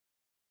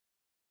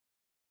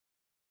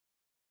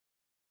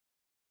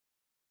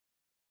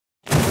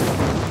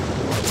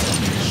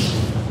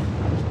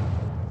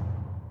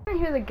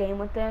hear the game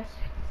with this?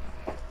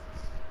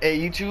 Hey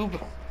YouTube,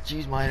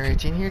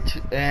 GsMiner18 here,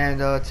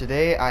 and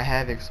today I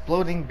have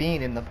Exploding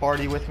Bean in the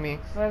party with me.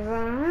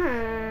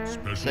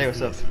 Say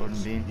what's up,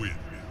 Exploding Bean.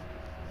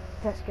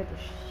 That scared the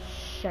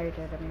shit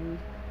out of me.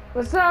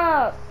 What's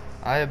up?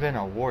 I have been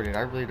awarded.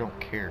 I really don't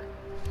care.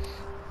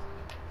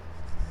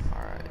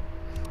 All right,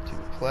 to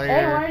the player.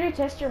 Hey, wanted to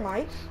test your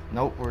mic?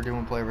 Nope, we're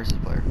doing player versus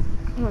player.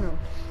 I'm gonna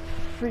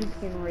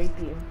freaking rape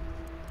you.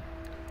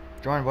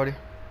 Join, buddy.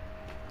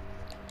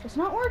 It's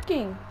not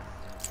working.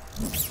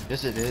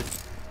 Yes, it did.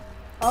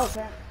 Oh,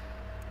 okay.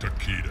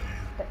 Takeda.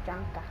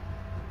 Tajanka.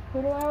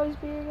 Who do I always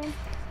be again?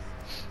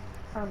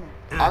 Ermac.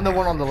 I'm the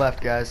one on the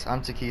left, guys.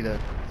 I'm Takeda.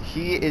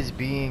 He is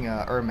being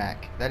Ermac.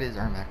 That is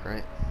Ermac,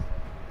 right?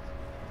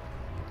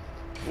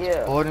 Yeah.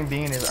 Exploding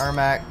Bean is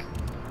Ermac.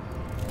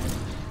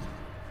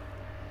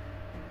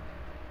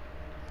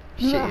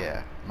 Shit,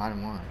 yeah. Might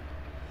have won.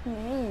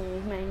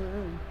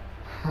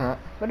 Huh?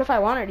 What if I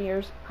wanted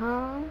ears?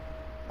 Huh?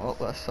 Well,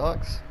 that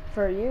sucks.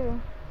 For you.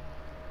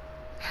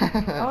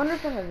 I wonder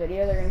if in the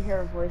video they're gonna hear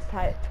a voice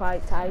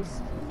twice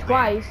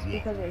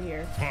because they're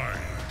here.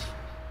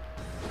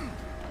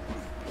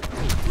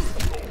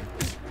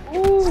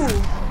 Ooh,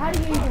 how do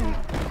you even?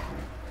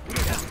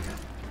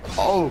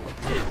 Oh.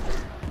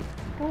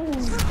 Ooh.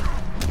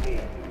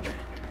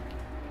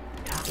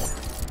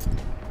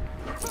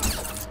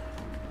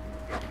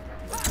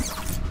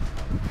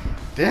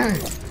 Damn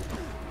it.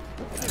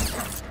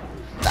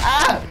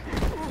 Ah!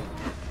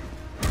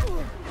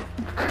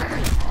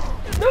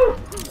 No.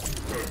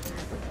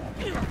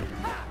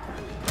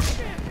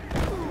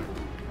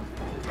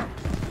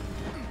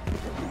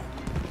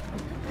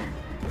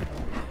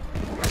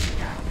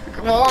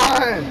 Come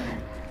on!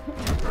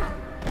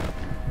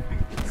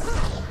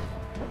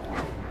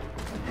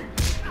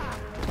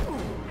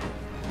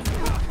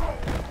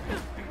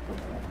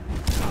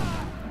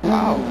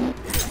 Wow.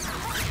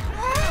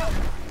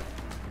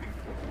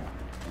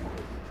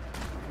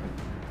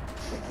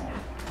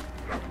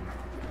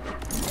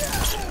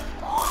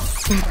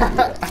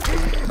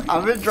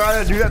 I've been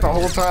trying to do that the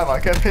whole time. I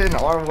kept hitting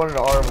R1 and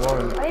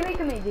R1. Why are you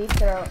making me deep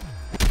throat?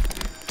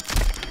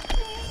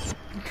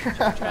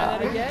 Try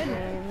that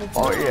again.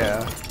 Oh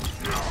yeah.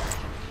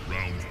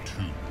 Round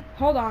two.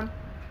 Hold on.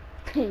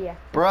 Yeah.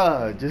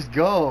 Bruh, just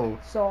go.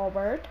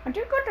 Solbert. I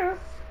do go to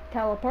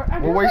teleport.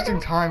 We're wasting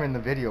time in the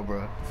video,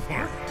 bruh.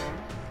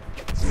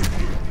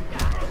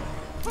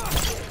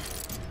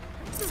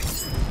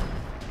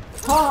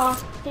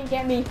 Ha! Can't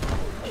get me.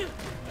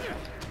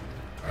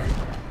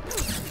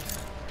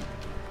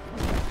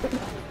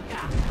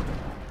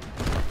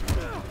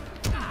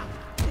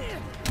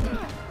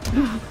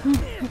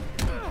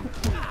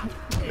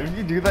 If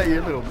you do that,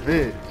 you're a little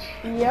bitch.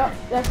 Yep,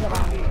 that's what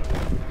I mean.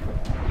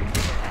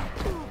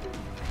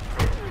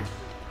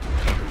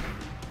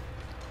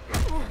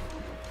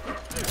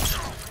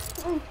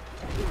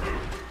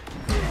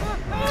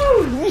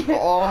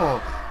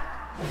 Oh.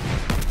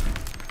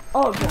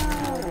 Oh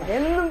god,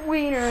 in the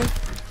wiener.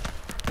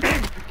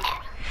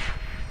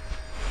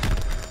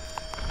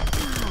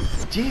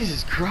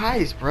 Jesus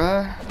Christ,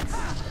 bruh.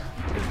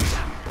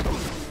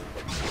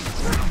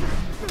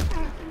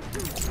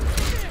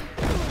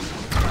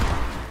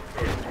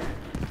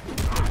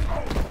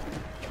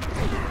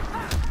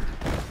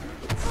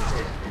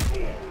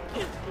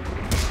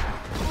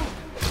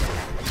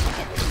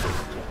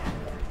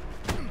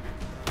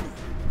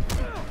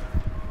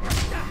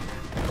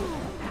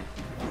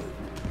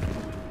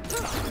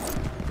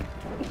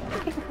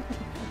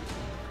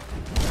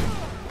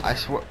 I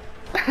swear.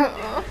 I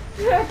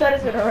thought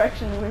it's a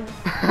direction win.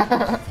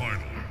 Final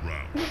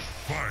round.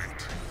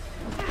 Fight.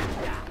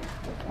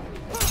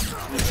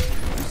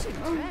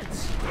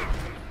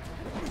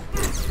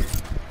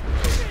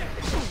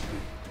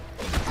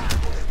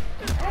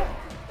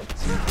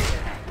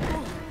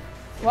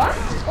 What?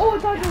 Oh, I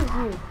thought it was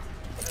you.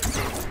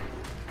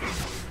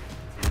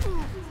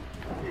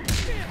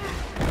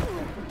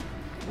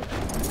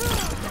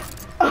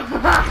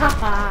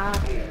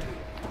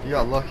 You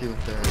got lucky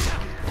with that.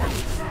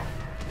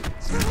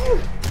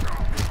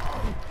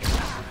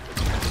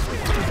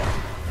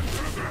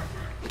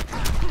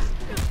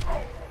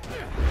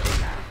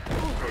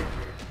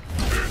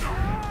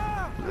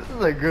 This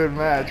is a good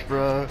match,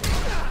 bro.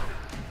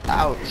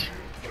 Ouch.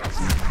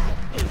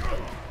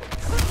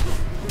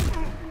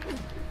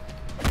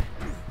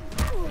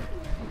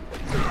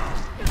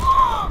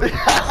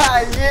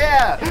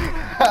 Yeah!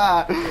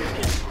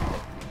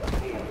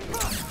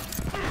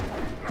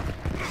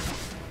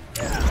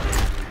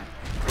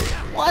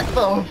 What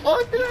the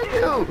fuck did I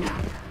do?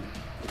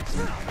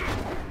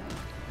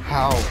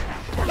 How?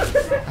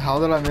 How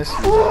did I miss?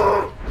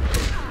 Oh!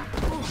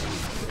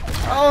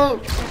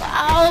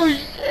 Oh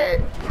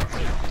shit!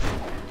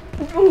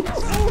 Oh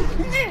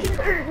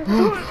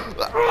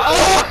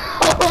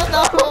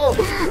no!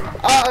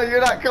 Oh,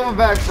 you're not coming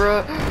back,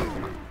 bro.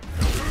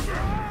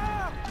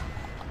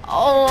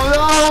 Oh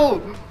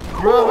no!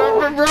 Bro!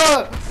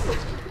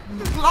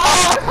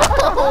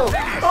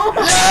 Oh!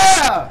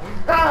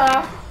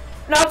 Yeah!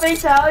 Nothing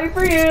tally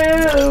for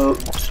you.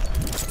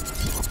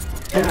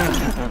 We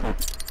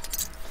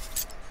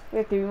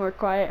have to be more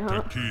quiet,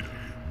 huh? Takeda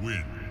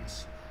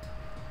wins.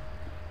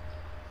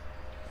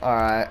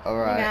 Alright,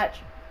 alright.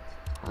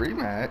 Rematch.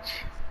 Rematch?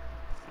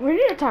 We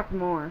need to talk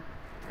more.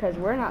 Because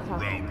we're not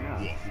talking Round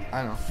enough. 1.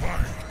 I know.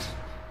 Fight.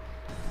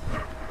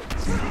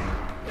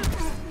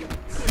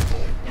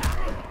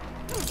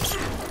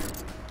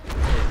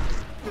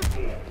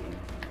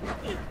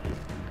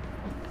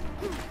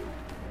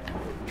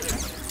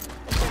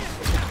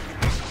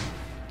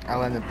 I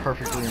landed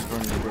perfectly in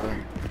front of you, bro.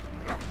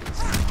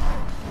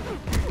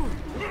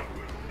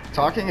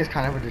 Talking is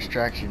kind of a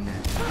distraction,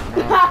 man.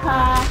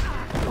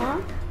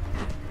 Huh?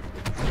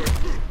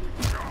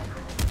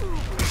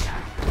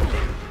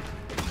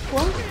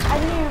 What? I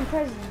didn't even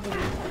press the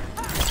button.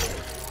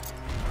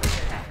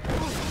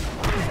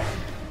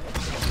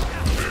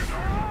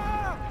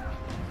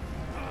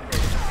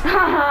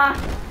 Haha.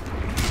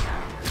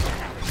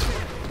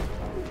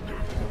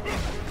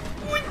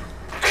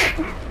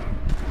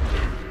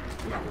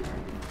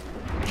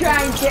 Try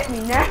and get me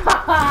now.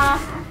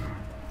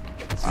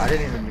 I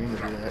didn't even mean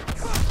to do that.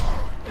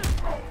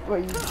 Well,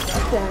 you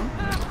got them.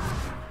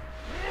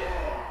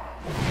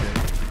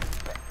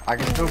 I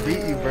can still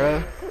beat you,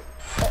 bro.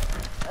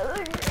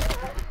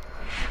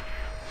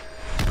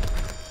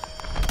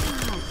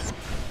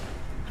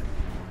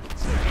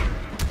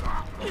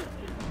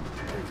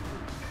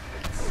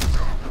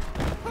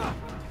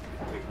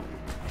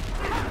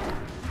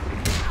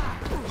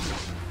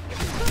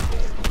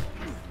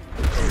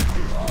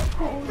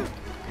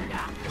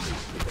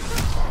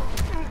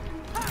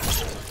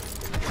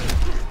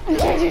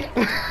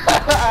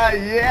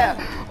 Yeah.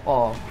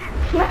 Oh.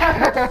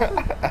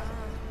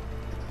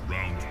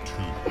 Round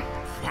 2.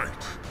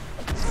 Fight.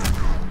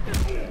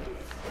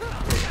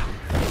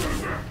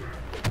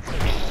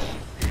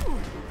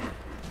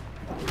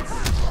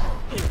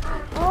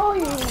 Oh,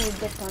 you need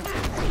this one.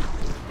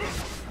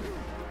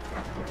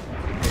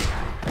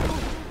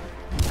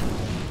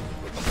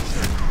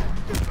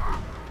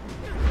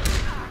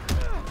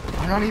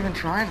 I'm not even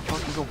trying to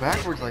fucking go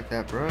backwards like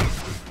that, bro.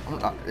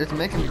 It's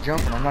making me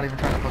jump, and I'm not even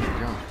trying to fucking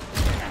jump.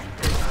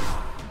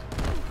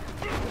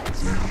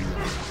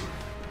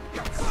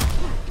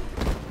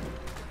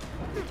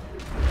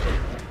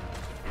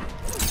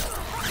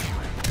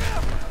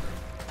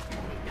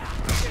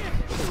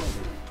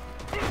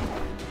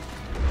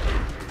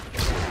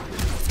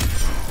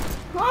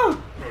 Oh!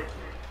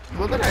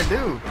 What did I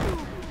do?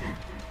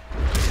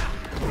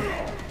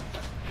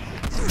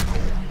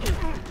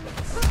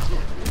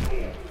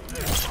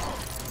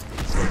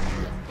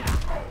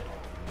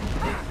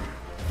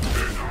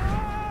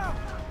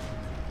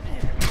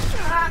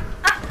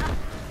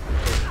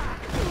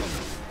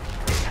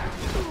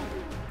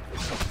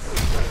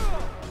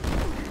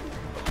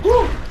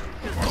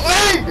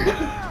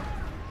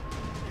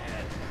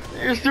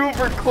 You're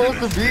super close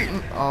to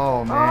beating.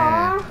 Oh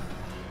man.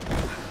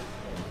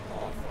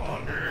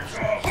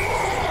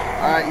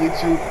 Alright,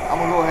 YouTube, I'm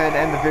gonna go ahead and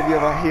end the video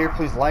right here.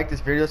 Please like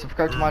this video,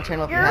 subscribe to my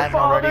channel if you haven't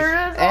already,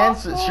 and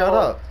shut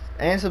up.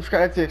 And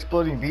subscribe to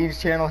Exploding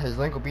Beans channel. His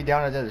link will be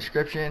down in the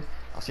description.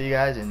 I'll see you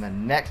guys in the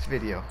next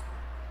video.